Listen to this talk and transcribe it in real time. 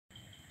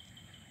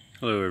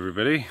Hello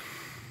everybody,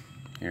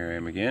 here I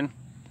am again.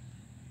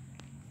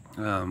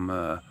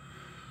 I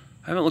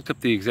haven't looked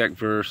up the exact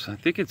verse. I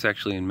think it's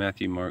actually in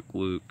Matthew, Mark,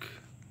 Luke,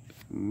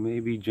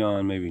 maybe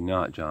John, maybe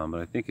not John,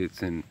 but I think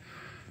it's in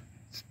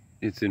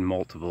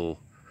multiple,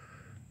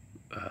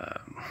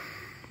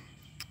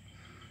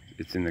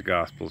 it's in the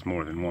Gospels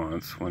more than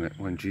once,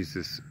 when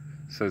Jesus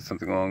says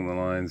something along the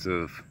lines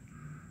of,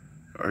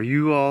 "Are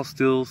you all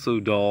still so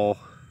dull?"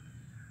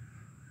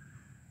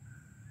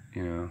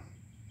 You know,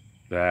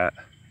 that,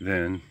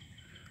 then,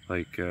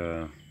 like,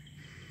 yeah,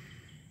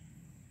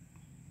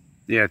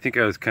 I think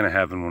I was kind of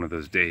having one of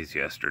those days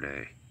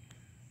yesterday.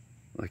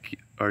 Like,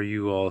 are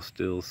you all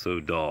still so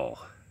dull?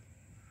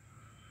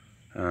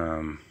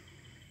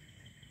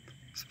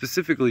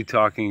 Specifically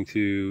talking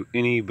to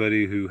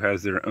anybody who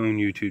has their own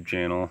YouTube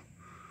channel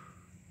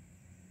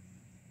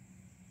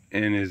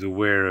and is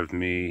aware of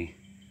me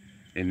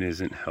and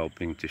isn't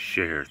helping to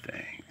share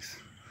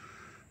things.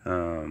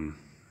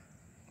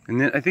 And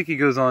then I think he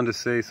goes on to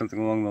say something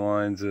along the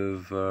lines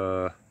of,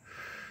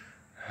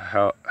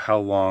 how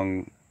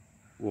long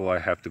will I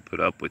have to put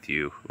up with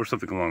you? Or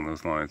something along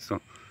those lines. So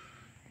I'm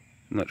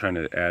not trying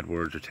to add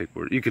words or take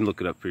words. You can look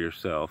it up for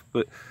yourself.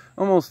 But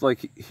almost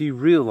like he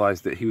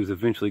realized that he was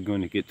eventually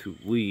going to get to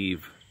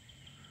leave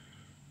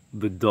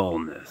the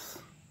dullness.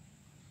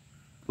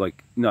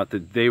 Like, not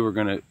that they were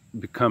going to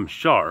become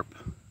sharp,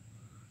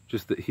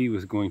 just that he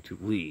was going to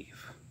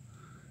leave.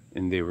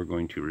 And they were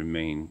going to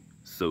remain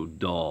so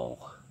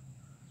dull.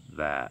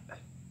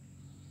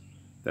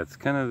 That's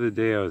kind of the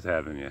day I was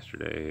having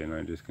yesterday, and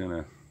I just kind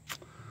of,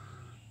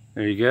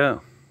 there you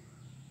go.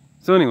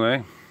 So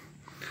anyway,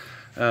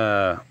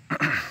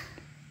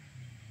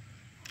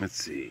 let's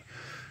see.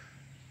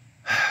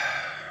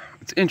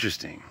 It's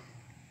interesting.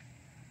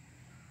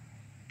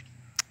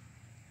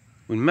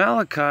 When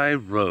Malachi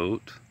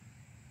wrote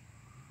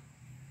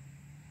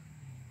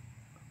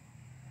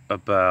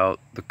about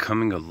the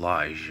coming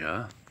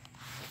Elijah,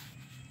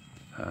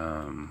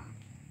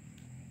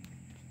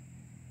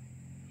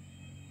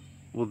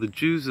 well, the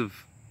Jews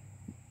of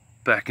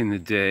back in the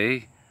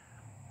day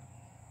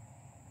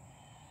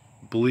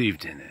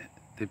believed in it.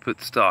 They put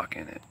stock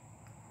in it,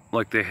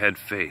 like they had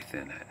faith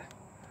in it.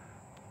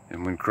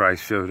 And when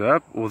Christ showed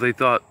up, well, they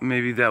thought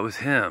maybe that was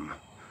him.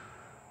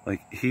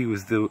 Like, he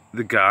was the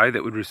guy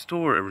that would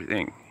restore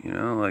everything, you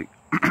know, like,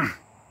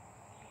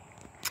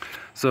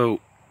 so,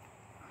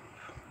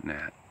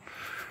 Nat.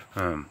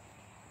 You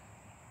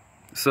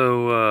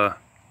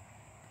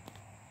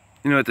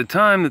know, at the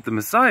time that the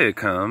Messiah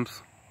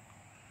comes,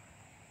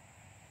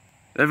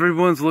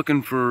 everyone's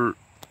looking for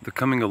the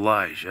coming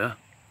Elijah.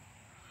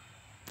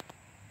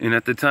 And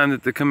at the time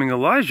that the coming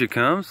Elijah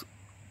comes,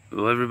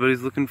 well,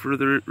 everybody's looking for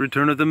the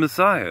return of the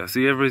Messiah.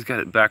 See, everybody's got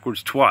it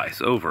backwards twice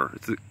over.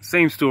 It's the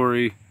same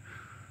story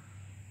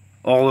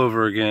all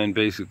over again,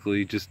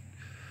 basically, just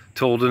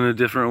told in a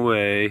different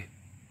way.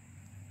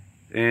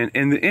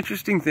 And the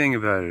interesting thing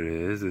about it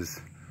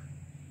is,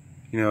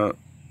 you know,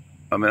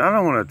 I mean, I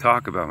don't want to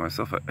talk about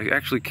myself. I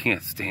actually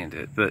can't stand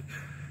it. But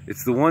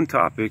it's the one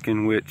topic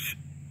in which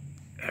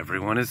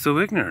everyone is so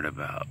ignorant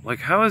about. Like,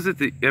 how is it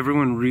that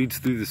everyone reads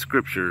through the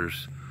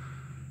scriptures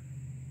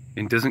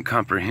and doesn't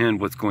comprehend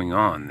what's going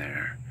on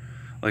there?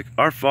 Like,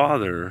 our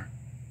Father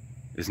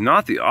is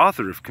not the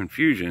author of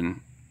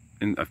confusion,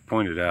 and I've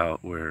pointed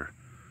out where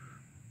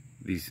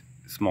these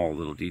small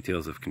little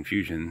details of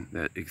confusion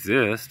that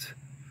exist,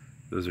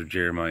 those are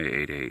Jeremiah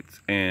 8:8.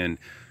 And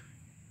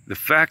the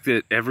fact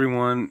that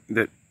everyone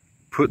that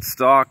puts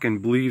stock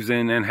and believes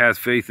in and has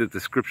faith that the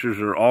scriptures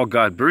are all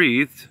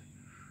God-breathed,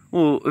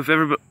 well,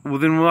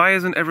 then why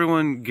isn't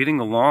everyone getting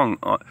along,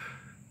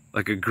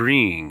 like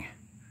agreeing?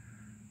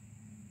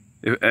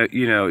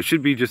 You know, it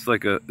should be just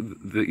like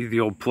the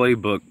old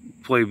playbook.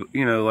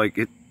 You know,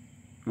 like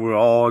we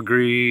all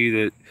agree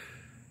that,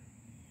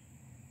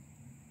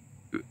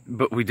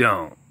 but we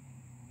don't.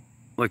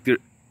 Like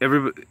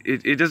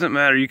it doesn't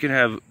matter. You can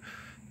have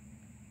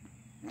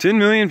 10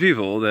 million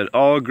people that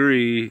all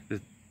agree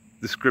that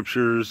the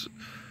scriptures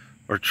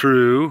are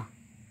true,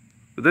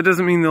 but that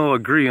doesn't mean they'll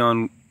agree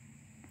on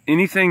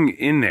anything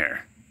in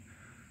there.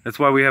 That's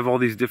why we have all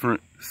these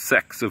different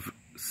sects of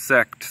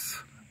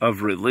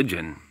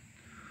religion,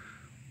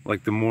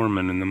 like the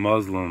Mormon and the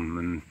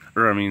Muslim,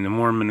 the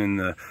Mormon and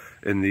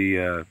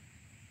the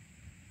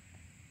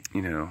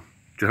you know,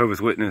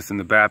 Jehovah's Witness and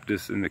the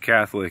Baptist and the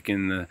Catholic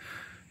and the,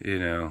 you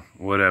know,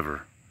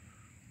 whatever.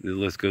 The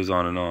list goes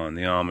on and on.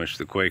 The Amish,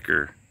 the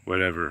Quaker,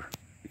 whatever,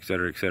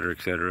 etc., etc.,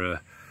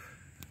 etc.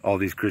 All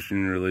these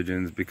Christian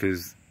religions,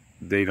 because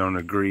they don't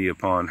agree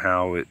upon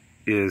how it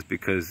is,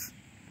 because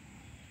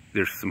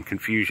there's some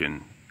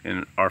confusion,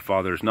 and our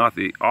Father is not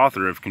the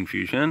author of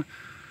confusion.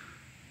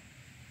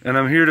 And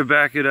I'm here to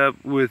back it up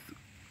with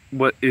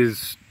what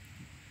is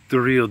the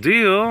real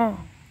deal,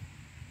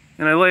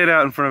 and I lay it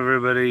out in front of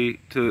everybody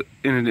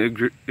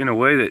in a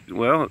way that,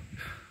 well,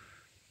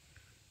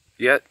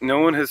 yet no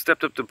one has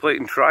stepped up to the plate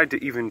and tried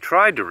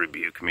to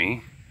rebuke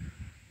me.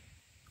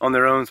 On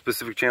their own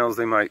specific channels,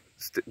 they might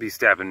be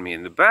stabbing me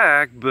in the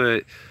back,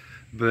 but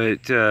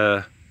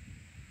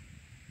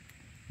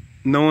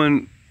no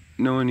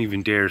one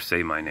even dares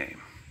say my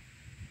name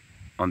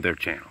on their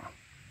channel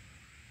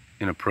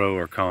in a pro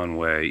or con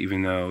way,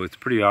 even though it's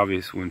pretty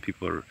obvious when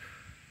people are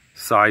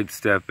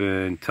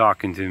sidestepping,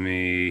 talking to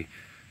me.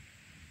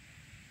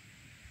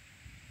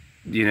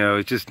 You know,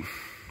 it's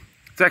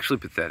actually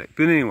pathetic.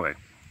 But anyway,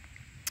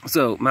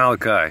 so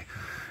Malachi,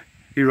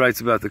 he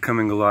writes about the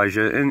coming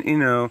Elijah, and you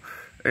know,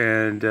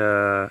 and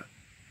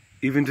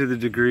even to the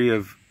degree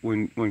of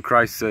when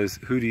Christ says,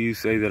 "Who do you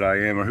say that I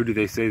am?" or "Who do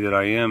they say that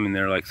I am?" and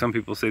they're like, some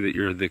people say that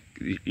you're the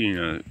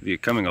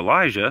coming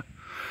Elijah,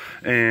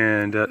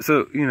 and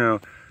so you know,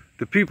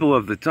 the people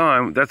of the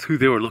time, that's who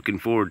they were looking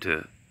forward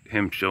to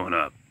him showing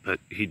up, but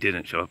he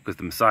didn't show up because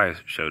the Messiah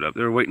showed up.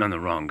 They were waiting on the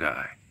wrong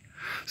guy.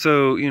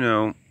 So you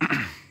know,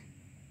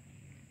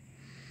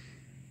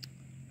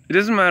 it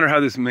doesn't matter how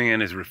this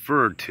man is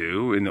referred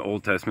to in the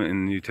Old Testament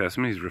and the New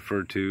Testament. He's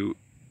referred to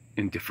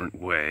in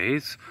different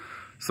ways.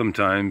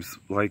 Sometimes,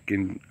 like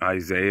in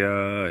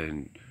Isaiah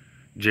and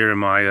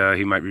Jeremiah,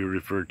 he might be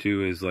referred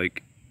to as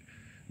like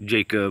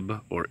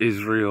Jacob or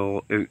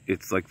Israel.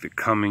 It's like the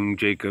coming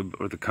Jacob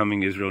or the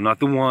coming Israel, not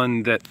the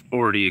one that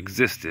already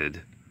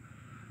existed,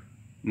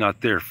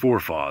 not their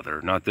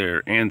forefather, not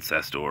their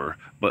ancestor,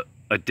 but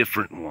a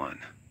different one.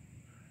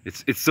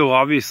 It's so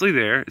obviously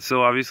there. It's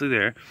so obviously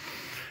there.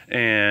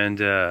 And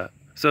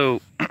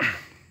so,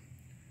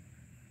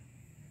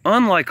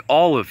 unlike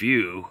all of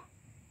you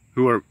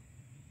who are,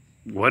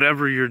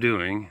 whatever you're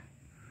doing,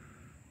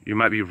 you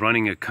might be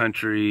running a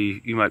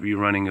country, you might be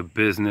running a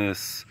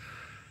business,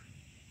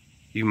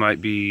 you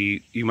might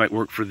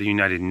work for the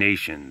United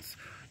Nations,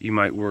 you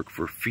might work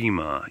for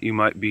FEMA, you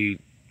might be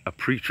a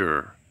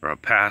preacher or a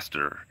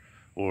pastor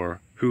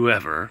or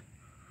whoever.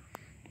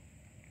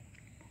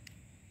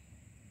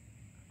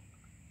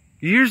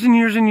 Years and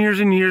years and years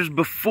and years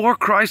before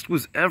Christ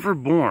was ever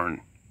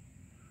born,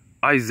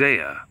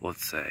 Isaiah,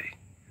 let's say,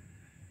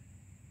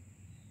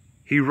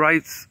 he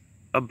writes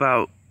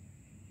about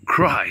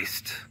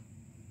Christ,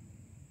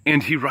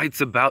 and he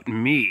writes about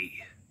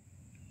me.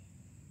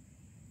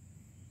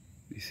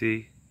 You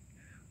see?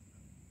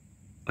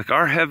 Like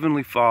our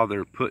Heavenly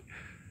Father put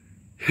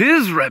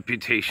his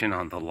reputation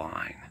on the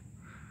line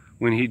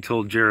when he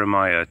told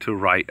Jeremiah to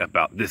write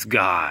about this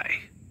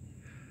guy.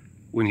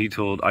 When he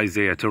told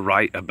Isaiah to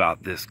write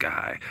about this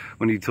guy,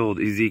 when he told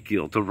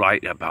Ezekiel to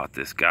write about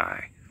this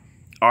guy.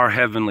 Our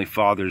Heavenly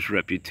Father's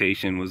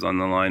reputation was on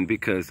the line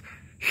because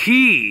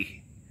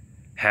he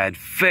had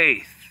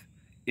faith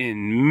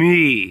in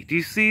me. Do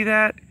you see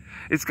that?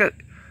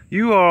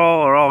 You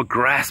all are all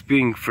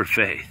grasping for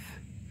faith,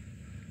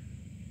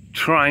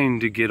 trying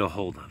to get a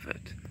hold of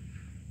it,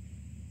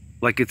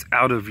 like it's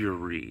out of your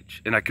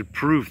reach. And I could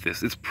prove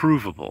this. It's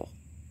provable.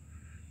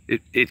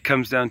 It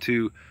comes down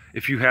to,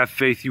 if you have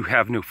faith, you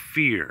have no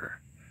fear.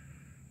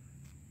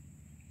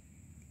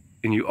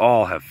 And you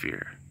all have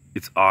fear.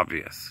 It's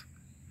obvious.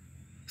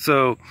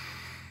 So,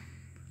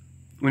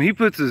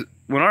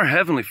 when our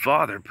Heavenly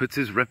Father puts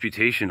his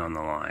reputation on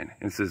the line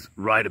and says,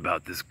 write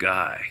about this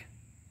guy,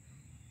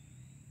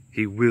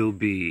 he will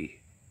be.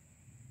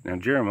 Now,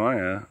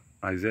 Jeremiah,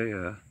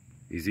 Isaiah,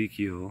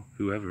 Ezekiel,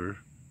 whoever,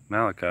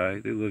 Malachi,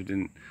 they lived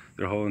in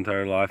their whole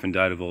entire life and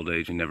died of old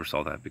age and never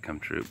saw that become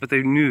true. But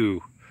they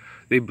knew,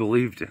 they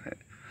believed in it.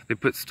 They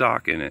put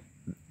stock in it.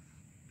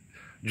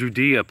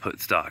 Judea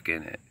put stock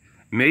in it.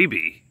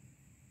 Maybe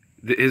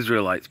the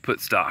Israelites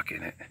put stock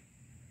in it.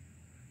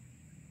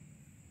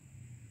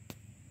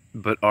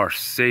 But our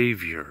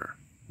Savior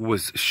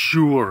was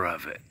sure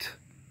of it.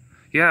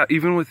 Yeah,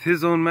 even with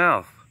his own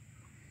mouth.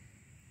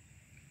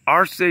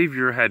 Our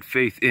Savior had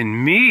faith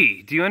in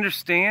me. Do you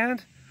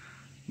understand?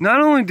 Not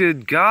only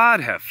did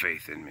God have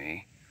faith in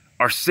me,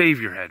 our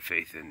Savior had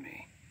faith in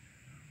me.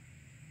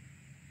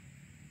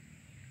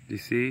 Do you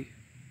see?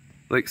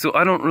 Like, so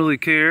I don't really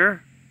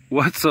care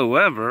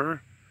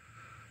whatsoever.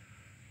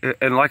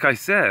 And like I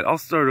said, I'll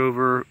start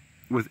over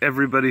with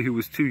everybody who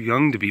was too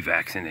young to be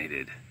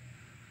vaccinated.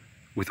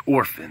 With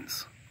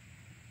orphans.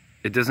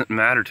 It doesn't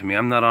matter to me.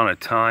 I'm not on a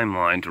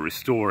timeline to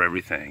restore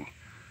everything.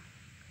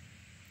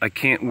 I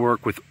can't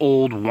work with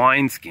old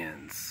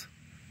wineskins.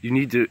 You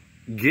need to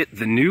get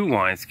the new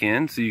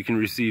wineskin so you can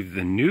receive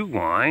the new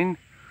wine.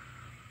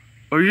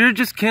 Or you're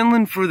just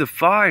kindling for the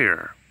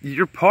fire.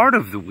 You're part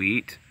of the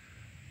wheat.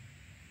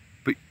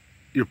 But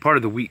you're part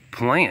of the wheat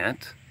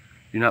plant.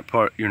 You're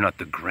not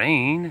the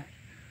grain.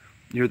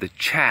 You're the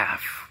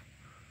chaff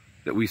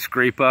that we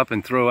scrape up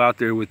and throw out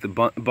there with the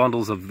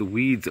bundles of the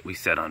weeds that we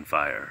set on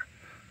fire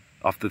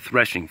off the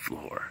threshing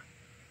floor.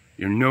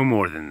 You're no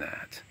more than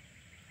that.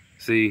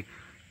 See,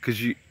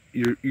 because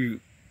you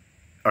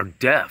are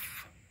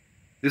deaf.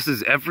 This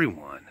is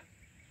everyone.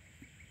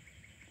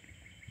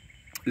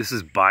 This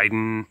is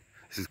Biden.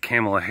 This is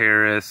Kamala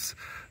Harris.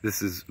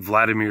 This is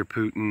Vladimir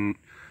Putin.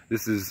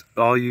 This is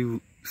all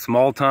you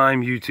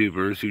small-time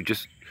YouTubers who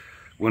just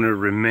want to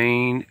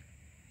remain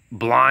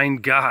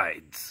blind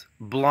guides.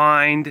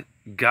 Blind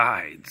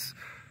guides.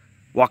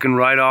 Walking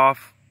right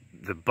off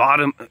the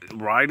bottom,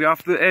 right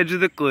off the edge of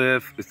the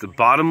cliff. It's the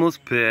bottomless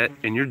pit,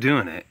 and you're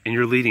doing it, and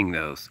you're leading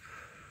those.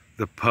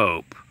 The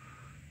Pope,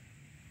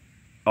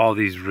 all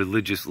these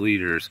religious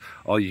leaders,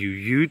 all you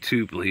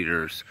YouTube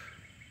leaders.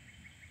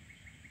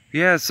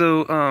 Yeah,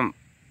 so,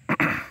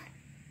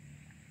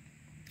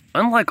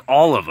 unlike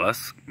all of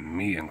us,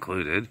 me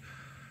included,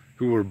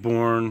 who were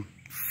born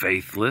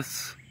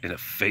faithless in a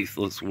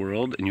faithless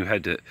world, and you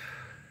had to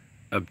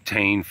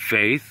obtain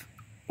faith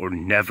or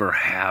never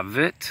have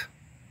it,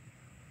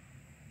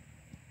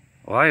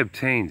 well, I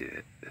obtained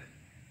it.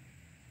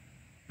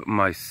 But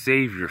my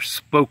Savior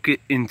spoke it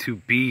into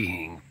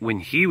being when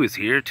He was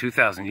here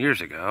 2,000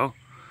 years ago.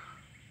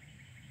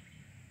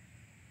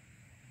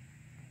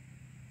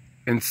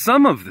 And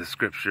some of the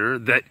scripture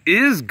that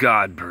is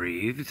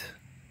God-breathed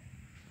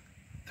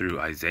through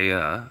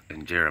Isaiah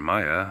and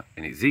Jeremiah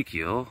and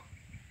Ezekiel,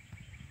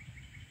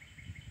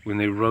 when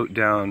they wrote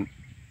down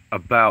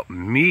about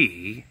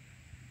me,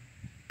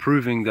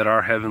 proving that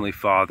our Heavenly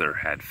Father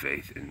had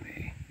faith in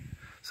me.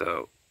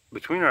 So,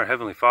 between our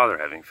Heavenly Father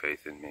having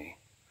faith in me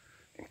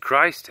and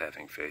Christ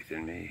having faith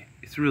in me,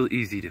 it's real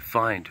easy to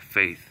find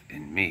faith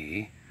in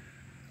me.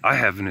 I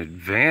have an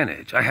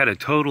advantage. I had a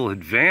total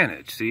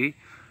advantage, see?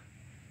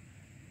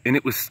 And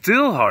it was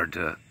still hard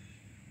to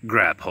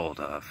grab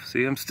hold of.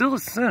 See, I'm still a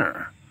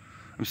sinner.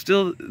 I'm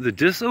still the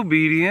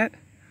disobedient,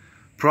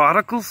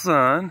 prodigal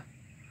son,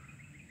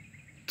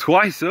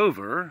 twice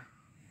over.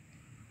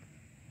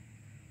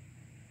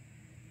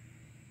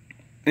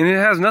 And it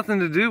has nothing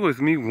to do with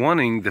me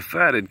wanting the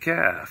fatted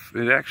calf.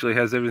 It actually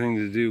has everything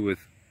to do with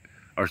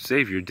our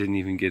Savior didn't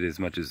even get as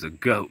much as a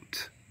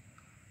goat.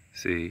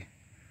 See?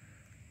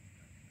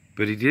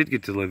 But He did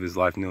get to live His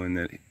life knowing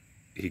that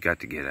He got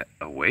to get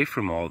away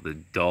from all the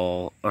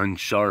dull,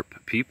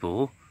 unsharp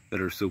people that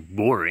are so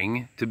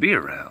boring to be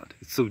around.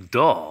 It's so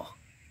dull.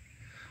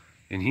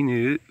 And He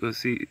knew it. Well,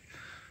 see,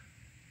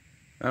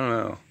 I don't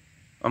know.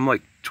 I'm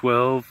like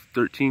 12,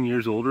 13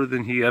 years older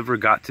than He ever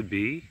got to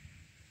be.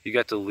 He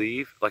got to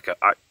leave. Like,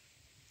 I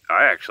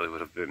actually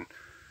would have been,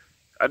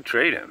 I'd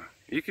trade Him.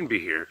 You can be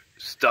here,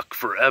 stuck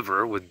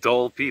forever with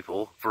dull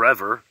people,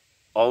 forever.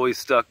 Always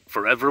stuck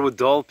forever with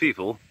dull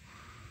people.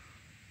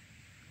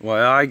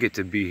 Why, I get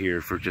to be here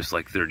for just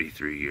like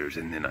 33 years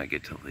and then I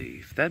get to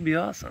leave. That'd be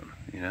awesome,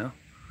 you know?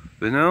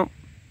 But no,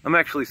 I'm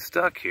actually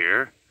stuck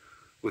here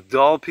with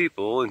dull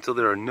people until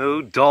there are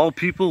no dull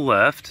people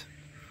left.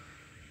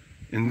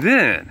 And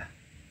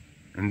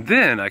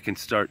then I can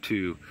start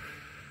to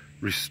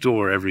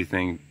restore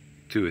everything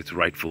to its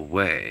rightful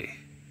way.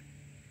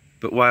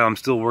 But while I'm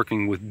still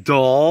working with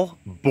dull,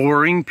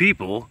 boring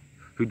people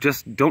who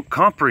just don't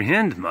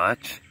comprehend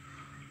much,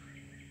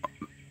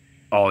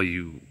 all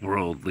you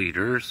world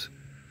leaders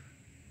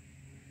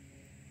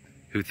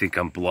who think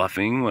I'm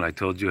bluffing when I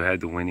told you I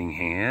had the winning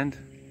hand,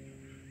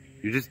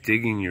 you're just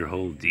digging your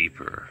hole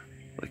deeper.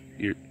 Like,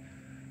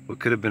 what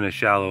could have been a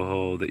shallow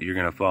hole that you're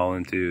going to fall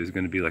into is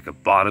going to be like a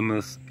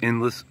bottomless,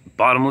 endless,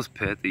 bottomless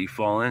pit that you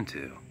fall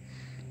into.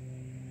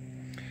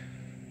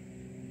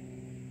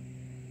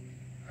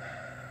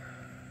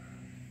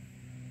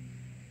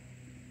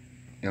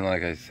 And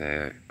like I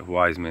say, a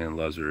wise man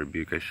loves a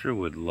rebuke. I sure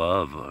would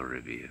love a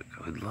rebuke.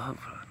 I would love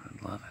one.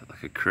 I'd love it.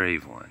 Like I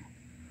crave one.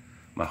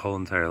 My whole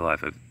entire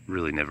life, I've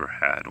really never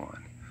had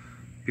one.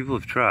 People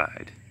have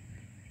tried.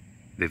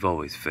 They've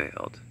always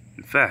failed.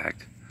 In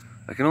fact,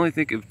 I can only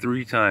think of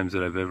 3 times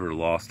that I've ever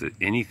lost at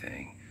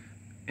anything.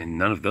 And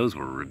none of those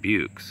were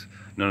rebukes.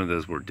 None of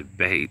those were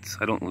debates.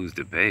 I don't lose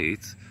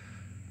debates.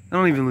 I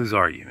don't even lose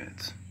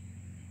arguments.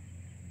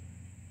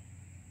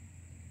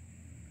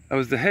 I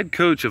was the head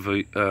coach of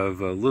a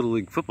Little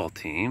League football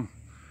team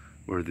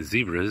where the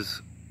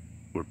Zebras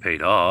were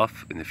paid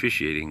off and the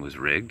officiating was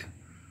rigged.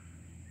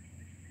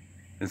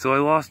 And so I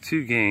lost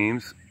 2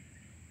 games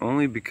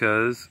only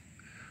because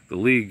the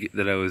league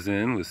that I was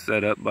in was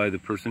set up by the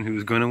person who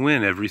was going to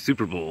win every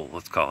Super Bowl,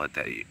 let's call it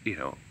that, you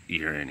know,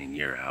 year in and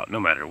year out, no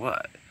matter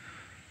what.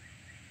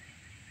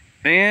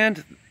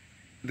 And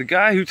the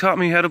guy who taught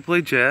me how to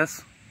play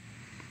chess,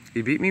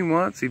 he beat me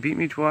once, he beat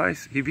me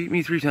twice, he beat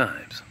me 3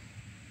 times.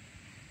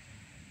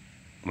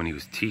 When he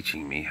was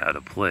teaching me how to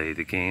play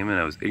the game, and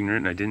I was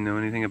ignorant and I didn't know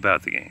anything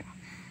about the game.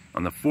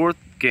 On the 4th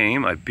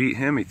game, I beat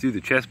him, he threw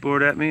the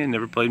chessboard at me and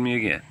never played me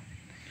again.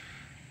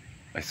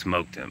 I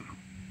smoked him.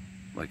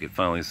 Like, it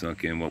finally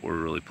sunk in what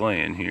we're really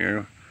playing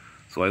here.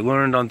 So I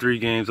learned on 3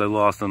 games, I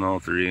lost on all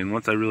 3, and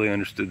once I really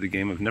understood the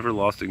game, I've never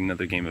lost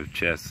another game of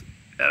chess,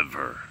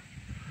 ever.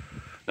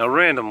 Now,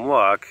 random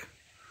luck,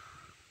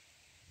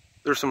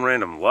 there's some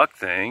random luck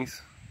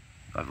things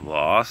I've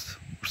lost.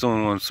 If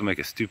someone wants to make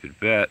a stupid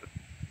bet,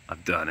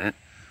 I've done it.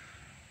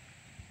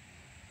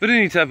 But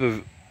any type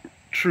of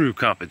true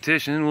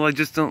competition, well, I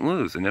just don't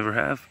lose. I never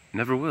have,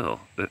 never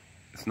will. But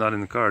it's not in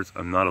the cards.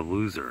 I'm not a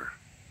loser.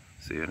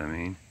 See what I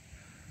mean?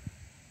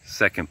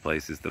 Second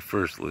place is the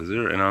first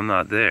loser, and I'm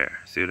not there.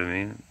 See what I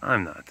mean?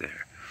 I'm not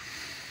there.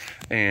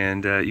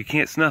 And you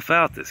can't snuff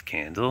out this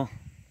candle.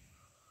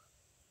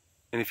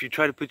 And if you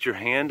try to put your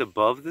hand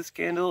above this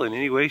candle in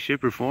any way,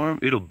 shape, or form,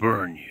 it'll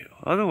burn you.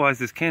 Otherwise,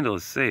 this candle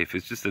is safe.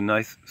 It's just a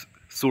nice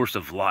source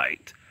of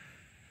light.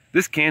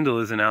 This candle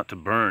isn't out to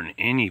burn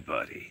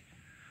anybody.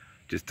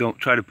 Just don't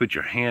try to put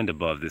your hand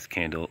above this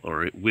candle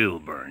or it will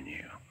burn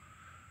you.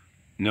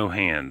 No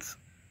hands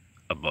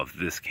above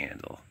this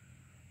candle,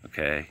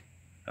 okay?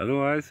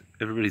 Otherwise,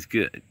 everybody's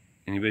good.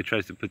 Anybody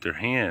tries to put their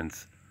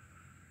hands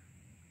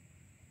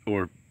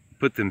or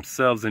put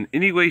themselves in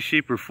any way,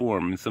 shape, or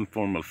form in some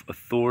form of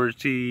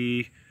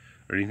authority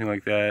or anything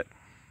like that,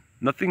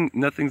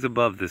 nothing's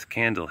above this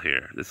candle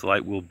here. This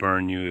light will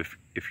burn you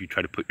if you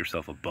try to put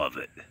yourself above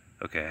it,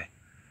 okay?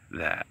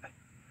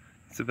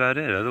 That's about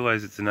it.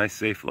 Otherwise, it's a nice,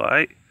 safe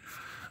light.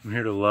 I'm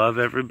here to love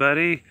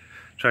everybody,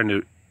 trying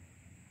to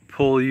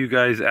pull you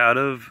guys out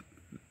of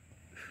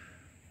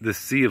the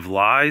sea of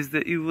lies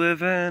that you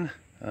live in,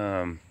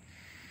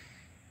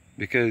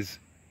 because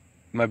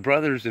my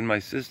brothers and my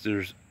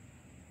sisters,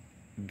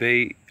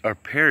 they are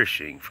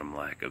perishing from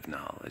lack of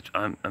knowledge.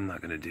 I'm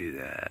not going to do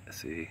that,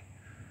 see?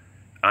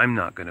 I'm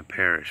not going to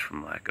perish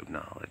from lack of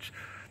knowledge.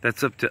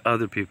 That's up to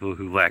other people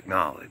who lack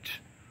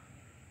knowledge.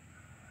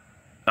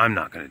 I'm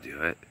not going to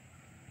do it.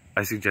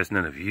 I suggest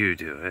none of you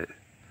do it.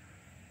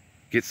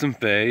 Get some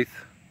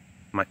faith.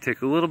 Might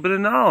take a little bit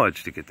of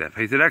knowledge to get that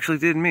faith. It actually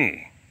did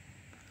me.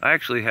 I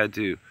actually had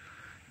to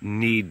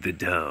knead the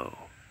dough,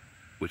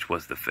 which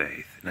was the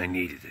faith. And I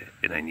needed it,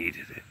 and I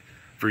needed it.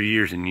 For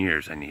years and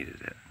years, I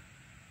needed it.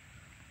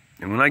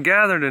 And when I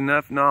gathered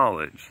enough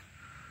knowledge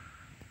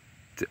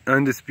to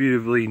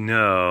undisputably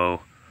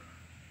know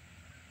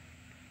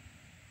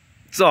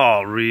it's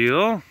all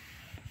real,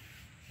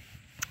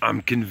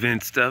 I'm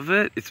convinced of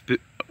it.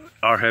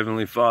 Our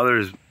Heavenly Father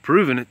has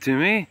proven it to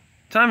me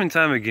time and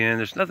time again.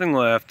 There's nothing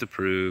left to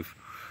prove.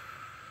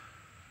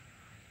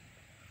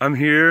 I'm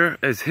here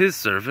as His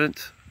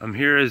servant. I'm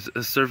here as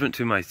a servant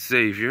to my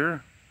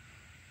Savior.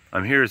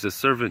 I'm here as a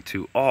servant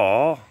to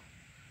all.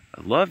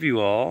 I love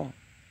you all.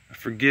 I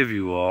forgive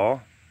you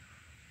all.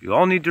 You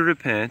all need to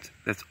repent.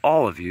 That's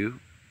all of you.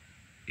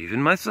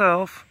 Even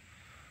myself.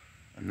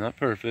 I'm not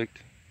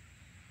perfect.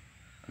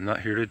 I'm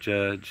not here to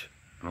judge.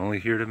 I'm only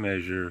here to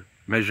measure.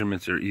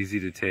 Measurements are easy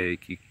to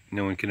take.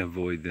 No one can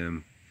avoid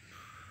them.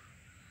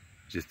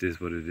 It just is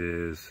what it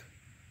is.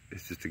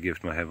 It's just a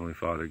gift my Heavenly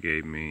Father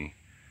gave me.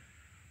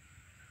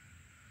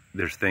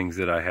 There's things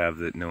that I have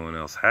that no one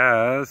else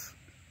has,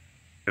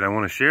 and I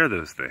want to share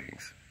those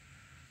things.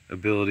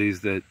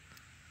 Abilities that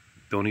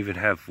don't even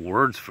have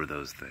words for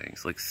those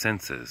things, like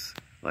senses,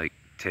 like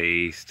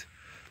taste,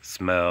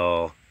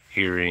 smell,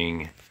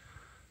 hearing.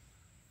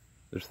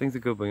 There's things that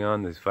go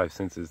beyond these five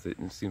senses that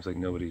it seems like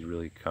nobody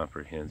really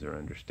comprehends or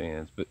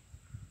understands, but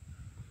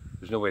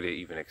there's no way to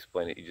even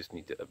explain it. You just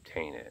need to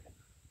obtain it.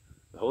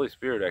 The Holy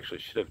Spirit actually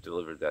should have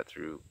delivered that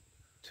through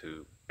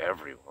to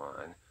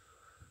everyone.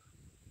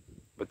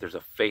 But there's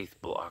a faith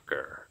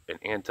blocker.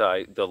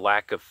 The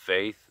lack of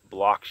faith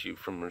blocks you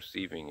from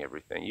receiving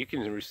everything. You can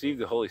receive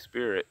the Holy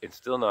Spirit and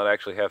still not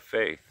actually have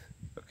faith.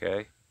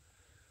 Okay?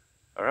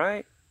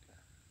 Alright?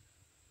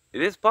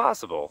 It is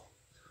possible.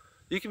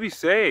 You can be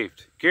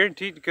saved,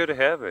 guaranteed to go to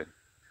heaven.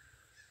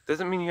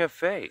 Doesn't mean you have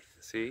faith,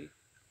 see?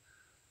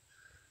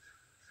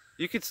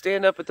 You could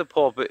stand up at the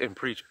pulpit and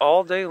preach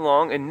all day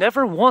long and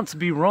never once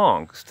be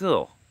wrong,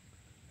 still.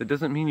 That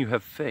doesn't mean you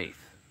have faith.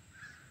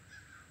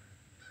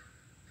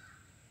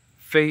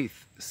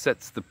 Faith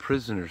sets the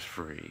prisoners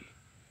free.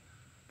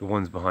 The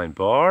ones behind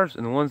bars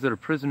and the ones that are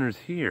prisoners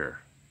here.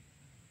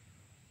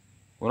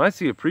 When I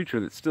see a preacher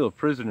that's still a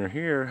prisoner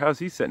here, how's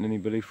he setting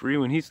anybody free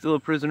when he's still a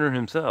prisoner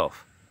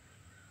himself?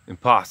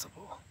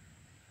 Impossible.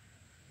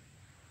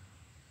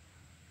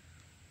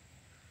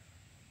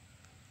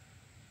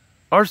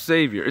 Our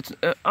Savior,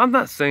 I'm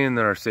not saying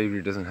that our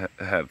Savior doesn't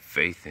have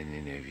faith in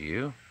any of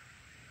you.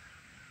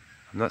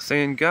 I'm not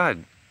saying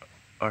God,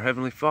 our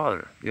Heavenly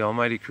Father, the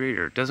Almighty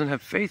Creator, doesn't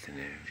have faith in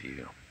any of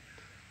you.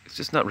 It's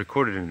just not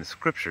recorded in the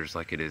Scriptures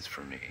like it is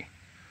for me.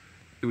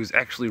 It was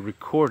actually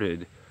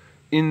recorded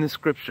in the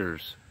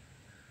Scriptures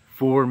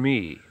for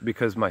me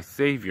because my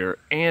Savior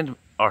and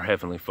our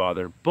Heavenly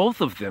Father, both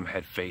of them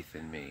had faith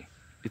in me.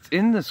 It's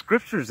in the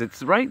Scriptures.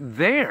 It's right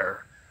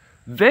there.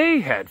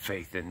 They had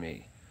faith in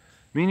me.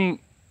 Meaning,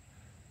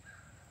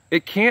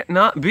 it can't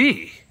not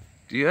be.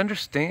 Do you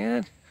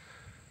understand?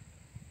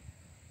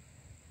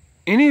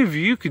 Any of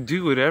you could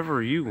do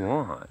whatever you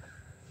want.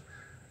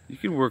 You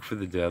could work for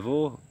the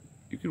devil.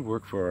 You could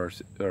work for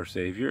our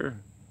Savior.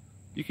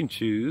 You can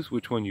choose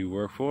which one you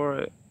work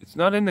for. It's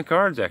not in the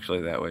cards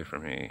actually that way for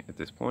me at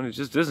this point. It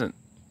just isn't.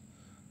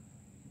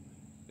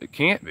 It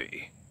can't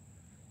be.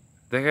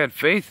 They had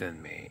faith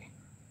in me.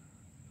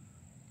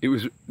 It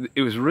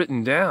was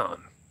written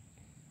down.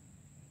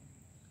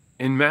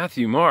 In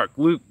Matthew, Mark,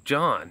 Luke,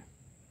 John.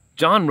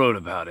 John wrote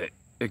about it.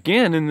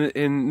 Again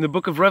in the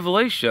book of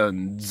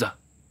Revelations.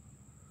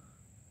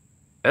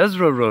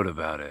 Ezra wrote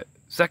about it.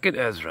 2nd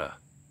Ezra.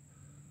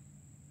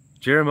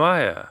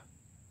 Jeremiah.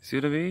 See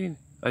what I mean?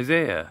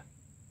 Isaiah.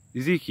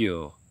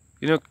 Ezekiel.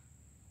 You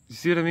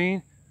see what I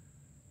mean?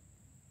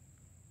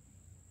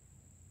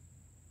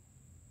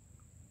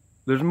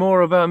 There's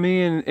more about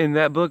me in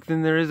that book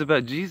than there is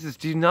about Jesus.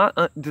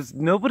 Does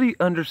nobody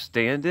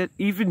understand it?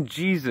 Even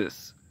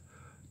Jesus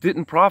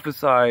didn't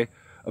prophesy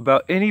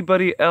about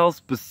anybody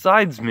else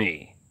besides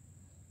me.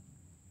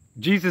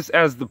 Jesus,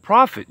 as the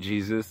prophet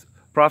Jesus,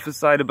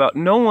 prophesied about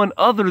no one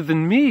other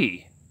than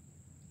me.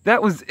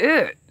 That was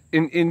it.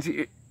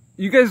 And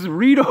you guys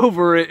read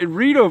over it and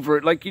read over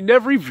it like you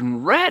never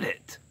even read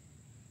it.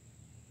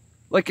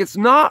 Like it's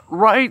not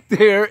right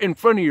there in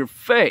front of your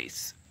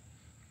face.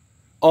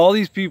 All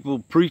these people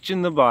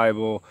preaching the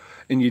Bible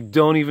and you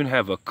don't even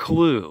have a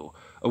clue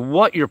of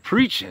what you're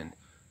preaching.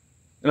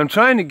 And I'm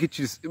trying to get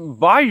you,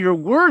 by your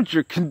words,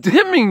 you're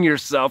condemning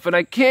yourself and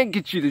I can't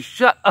get you to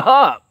shut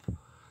up.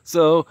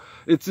 So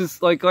it's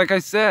just like I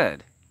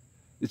said,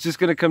 it's just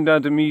going to come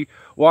down to me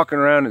walking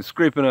around and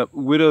scraping up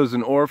widows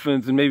and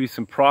orphans and maybe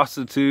some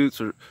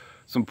prostitutes or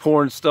some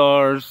porn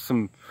stars,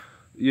 some,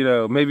 you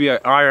know, maybe an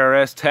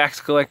IRS tax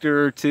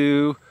collector or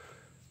two.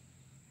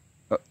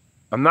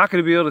 I'm not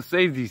going to be able to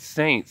save these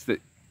saints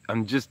that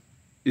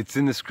it's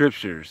in the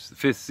scriptures. The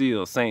fifth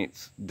seal,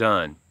 saints,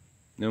 done.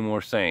 No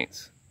more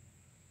saints.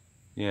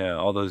 Yeah,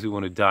 all those who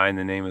want to die in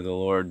the name of the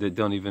Lord that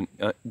don't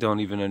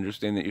even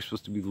understand that you're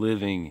supposed to be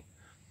living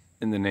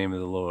in the name of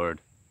the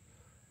Lord.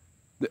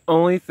 The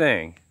only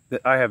thing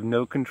that I have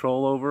no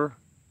control over,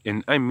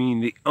 and I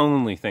mean the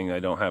only thing I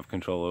don't have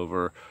control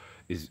over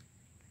is,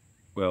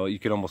 well, you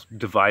could almost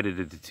divide it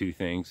into two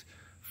things.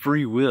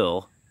 Free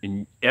will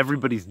and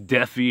everybody's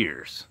deaf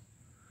ears.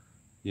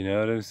 You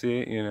know what I'm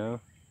saying? You know?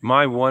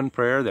 My one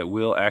prayer that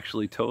will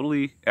actually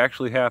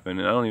actually happen,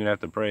 and I don't even have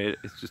to pray it,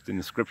 it's just in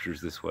the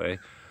scriptures this way,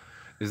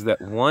 is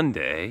that one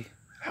day,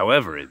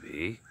 however it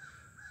be,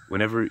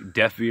 whenever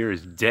deaf ear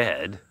is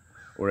dead,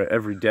 or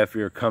every deaf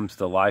ear comes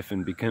to life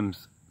and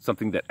becomes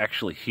something that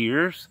actually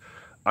hears,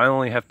 I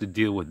only have to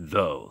deal with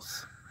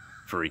those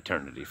for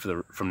eternity,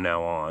 from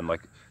now on,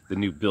 like the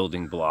new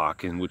building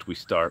block in which we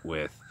start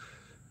with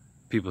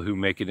people who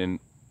make it in,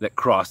 that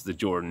cross the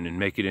Jordan and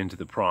make it into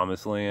the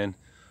promised land.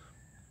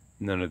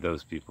 None of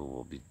those people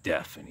will be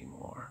deaf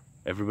anymore.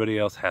 Everybody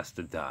else has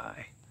to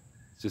die.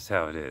 It's just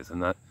how it is.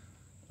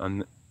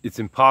 It's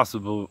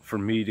impossible for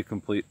me to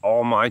complete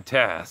all my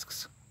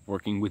tasks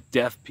working with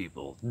deaf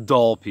people,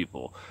 dull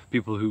people,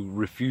 people who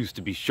refuse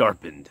to be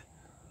sharpened.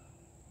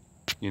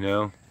 You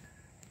know?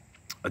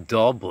 A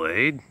dull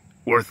blade,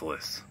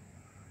 worthless.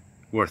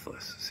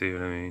 Worthless. See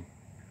what I mean?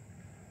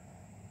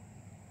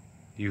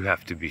 You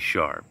have to be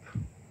sharp.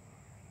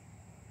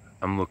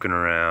 I'm looking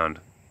around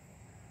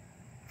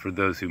for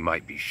those who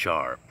might be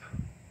sharp,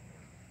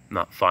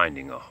 not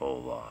finding a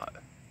whole lot.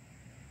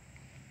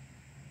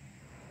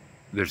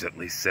 There's at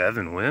least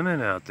 7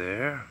 women out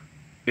there,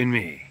 and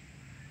me.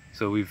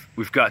 So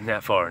we've gotten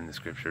that far in the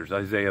scriptures.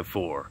 Isaiah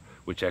 4,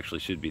 which actually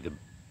should be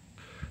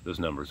those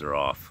numbers are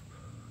off,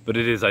 but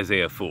it is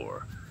Isaiah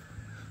 4.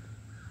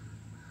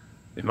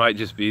 It might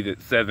just be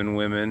that 7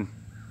 women,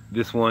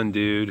 this one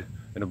dude,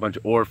 and a bunch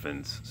of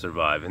orphans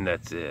survive, and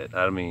that's it.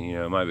 I mean, you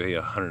know, it might be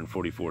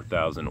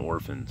 144,000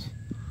 orphans,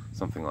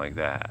 something like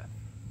that,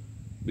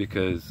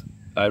 because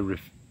I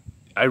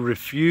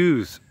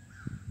refuse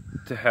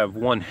to have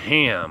one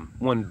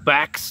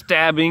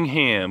backstabbing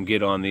ham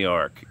get on the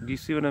ark. Do you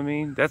see what I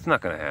mean? That's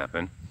not going to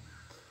happen.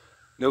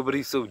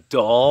 Nobody's so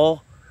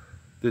dull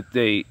that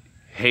they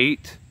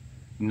hate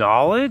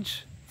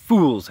knowledge.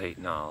 Fools hate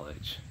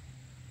knowledge.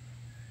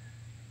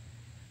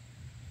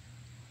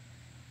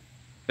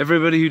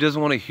 Everybody who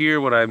doesn't want to hear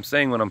what I'm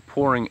saying when I'm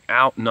pouring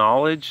out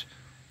knowledge,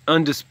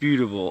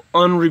 undisputable,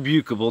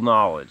 unrebukable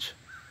knowledge,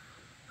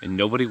 and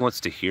nobody wants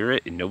to hear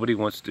it and nobody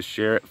wants to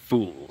share it,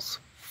 fools,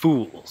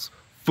 fools,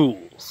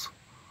 fools.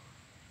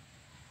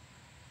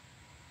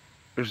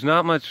 There's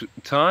not much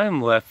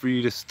time left for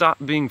you to stop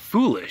being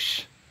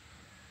foolish.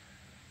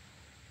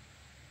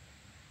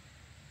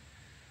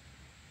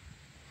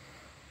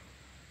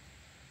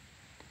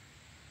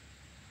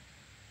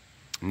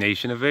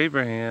 Nation of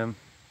Abraham.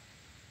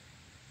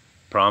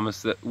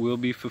 Promise that will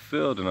be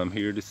fulfilled, and I'm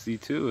here to see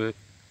to it.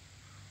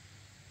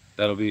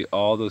 That'll be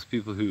all those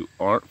people who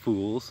aren't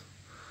fools,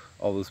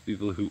 all those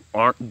people who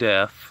aren't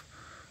deaf,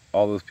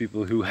 all those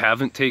people who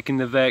haven't taken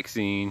the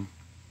vaccine,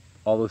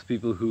 all those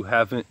people who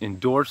haven't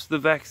endorsed the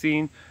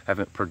vaccine,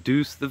 haven't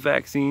produced the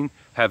vaccine,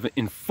 haven't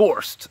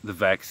enforced the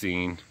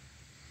vaccine.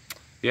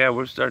 Yeah,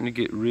 we're starting to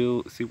get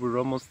real. See, we're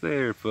almost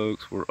there,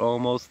 folks. We're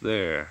almost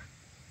there.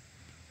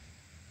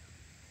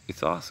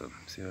 It's awesome.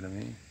 See what I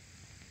mean?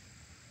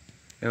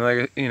 And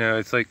like, you know,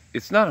 it's like,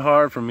 it's not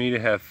hard for me to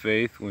have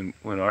faith when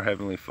our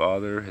Heavenly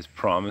Father has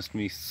promised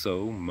me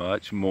so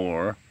much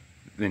more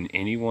than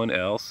anyone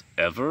else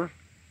ever.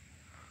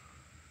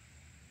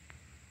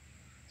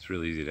 It's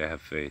really easy to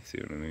have faith, see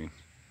what I mean?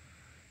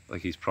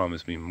 Like He's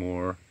promised me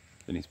more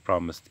than He's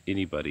promised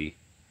anybody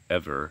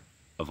ever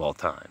of all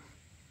time.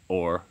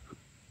 Or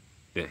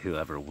that He'll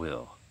ever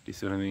will. Do you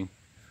see what I mean?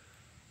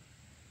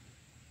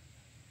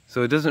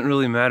 So it doesn't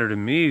really matter to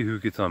me who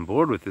gets on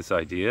board with this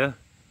idea.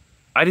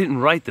 I didn't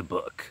write the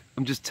book.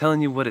 I'm just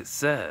telling you what it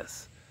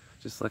says.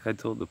 Just like I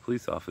told the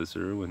police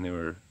officer when they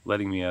were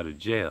letting me out of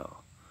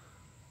jail.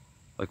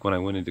 Like when I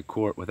went into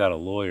court without a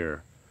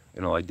lawyer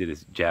and all I did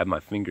is jab my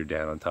finger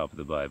down on top of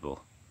the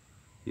Bible.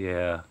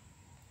 Yeah.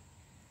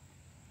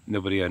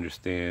 Nobody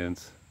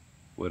understands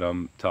what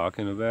I'm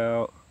talking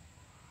about.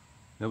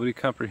 Nobody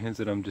comprehends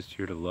that I'm just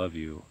here to love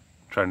you.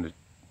 I'm trying to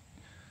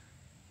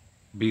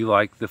be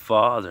like the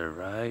Father,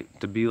 right?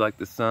 To be like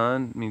the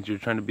Son means you're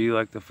trying to be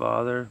like the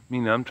Father. I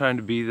mean, I'm trying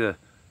to be the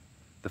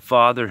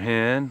father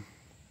hen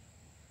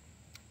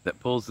that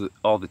pulls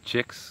all the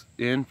chicks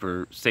in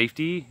for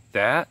safety,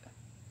 that,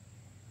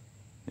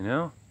 you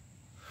know?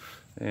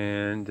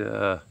 And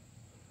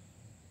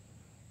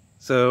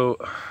so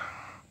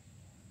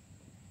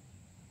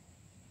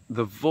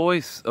the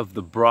voice of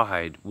the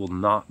bride will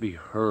not be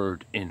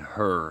heard in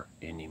her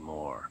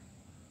anymore.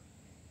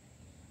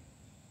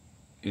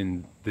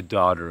 In the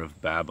daughter of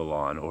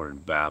Babylon, or in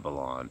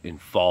Babylon, in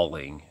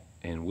falling,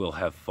 and will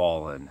have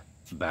fallen.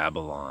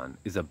 Babylon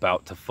is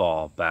about to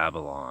fall.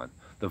 Babylon,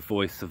 the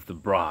voice of the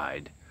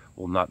bride,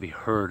 will not be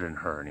heard in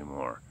her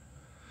anymore.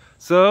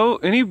 So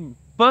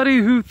anybody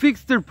who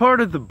thinks they're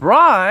part of the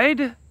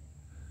bride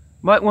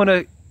might want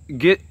to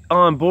get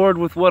on board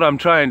with what I'm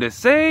trying to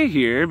say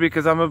here,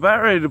 because I'm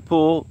about ready to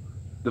pull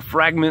the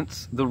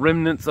fragments, the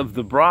remnants of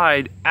the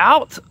bride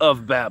out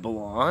of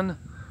Babylon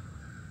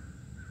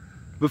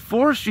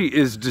before she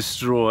is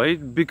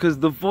destroyed, because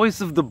the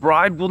voice of the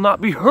bride will not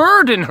be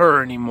heard in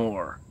her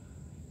anymore.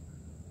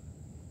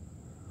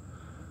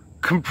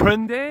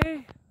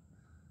 Comprende?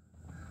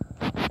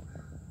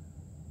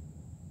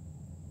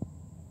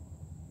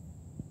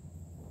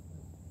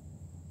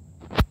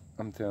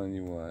 I'm telling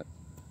you what,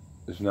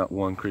 there's not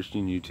one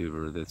Christian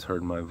YouTuber that's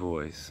heard my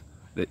voice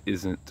that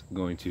isn't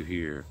going to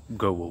hear,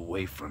 "Go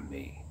away from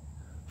me,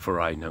 for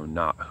I know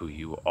not who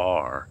you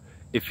are,"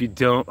 if you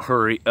don't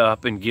hurry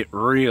up and get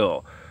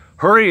real.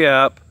 Hurry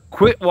up,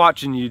 quit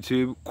watching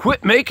YouTube,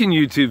 quit making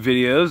YouTube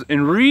videos,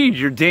 and read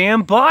your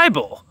damn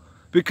Bible.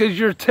 Because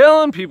you're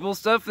telling people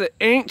stuff that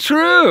ain't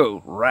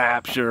true.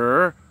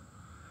 Rapture.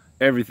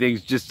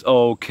 Everything's just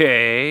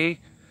okay.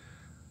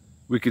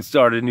 We could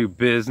start a new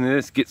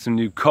business, get some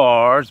new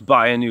cars,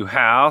 buy a new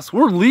house.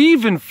 We're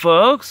leaving,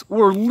 folks.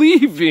 We're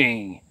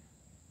leaving.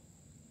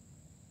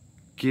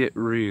 Get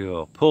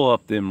real. Pull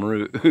up them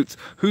roots.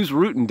 Who's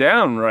rooting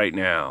down right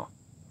now?